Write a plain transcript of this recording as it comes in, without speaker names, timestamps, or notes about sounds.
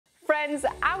friends,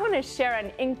 I want to share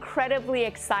an incredibly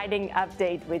exciting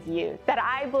update with you that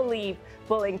I believe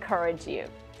will encourage you.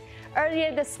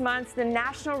 Earlier this month, the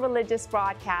National Religious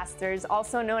Broadcasters,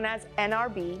 also known as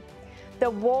NRB,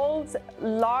 the world's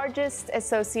largest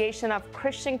association of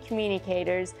Christian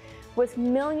communicators with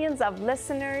millions of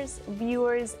listeners,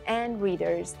 viewers, and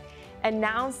readers,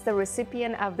 announced the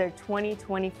recipient of their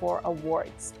 2024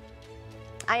 awards.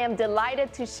 I am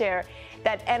delighted to share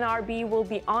that NRB will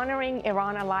be honoring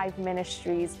Iran Alive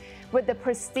Ministries with the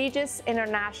prestigious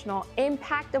International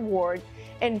Impact Award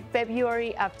in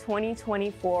February of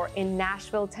 2024 in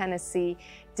Nashville, Tennessee,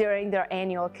 during their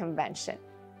annual convention.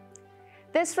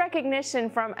 This recognition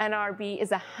from NRB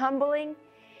is a humbling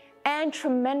and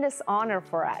tremendous honor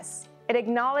for us. It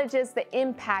acknowledges the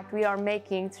impact we are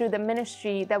making through the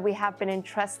ministry that we have been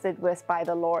entrusted with by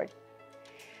the Lord.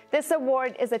 This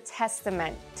award is a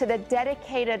testament to the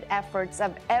dedicated efforts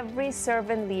of every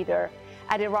servant leader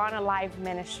at Iran Alive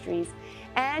Ministries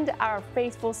and our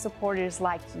faithful supporters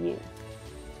like you.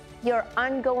 Your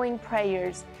ongoing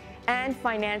prayers and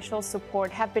financial support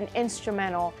have been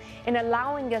instrumental in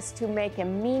allowing us to make a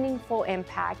meaningful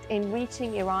impact in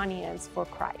reaching Iranians for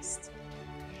Christ.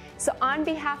 So on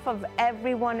behalf of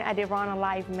everyone at Iran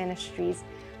Alive Ministries,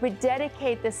 we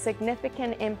dedicate this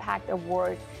Significant Impact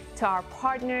Award to our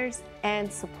partners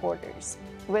and supporters.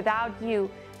 Without you,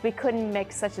 we couldn't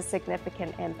make such a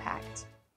significant impact.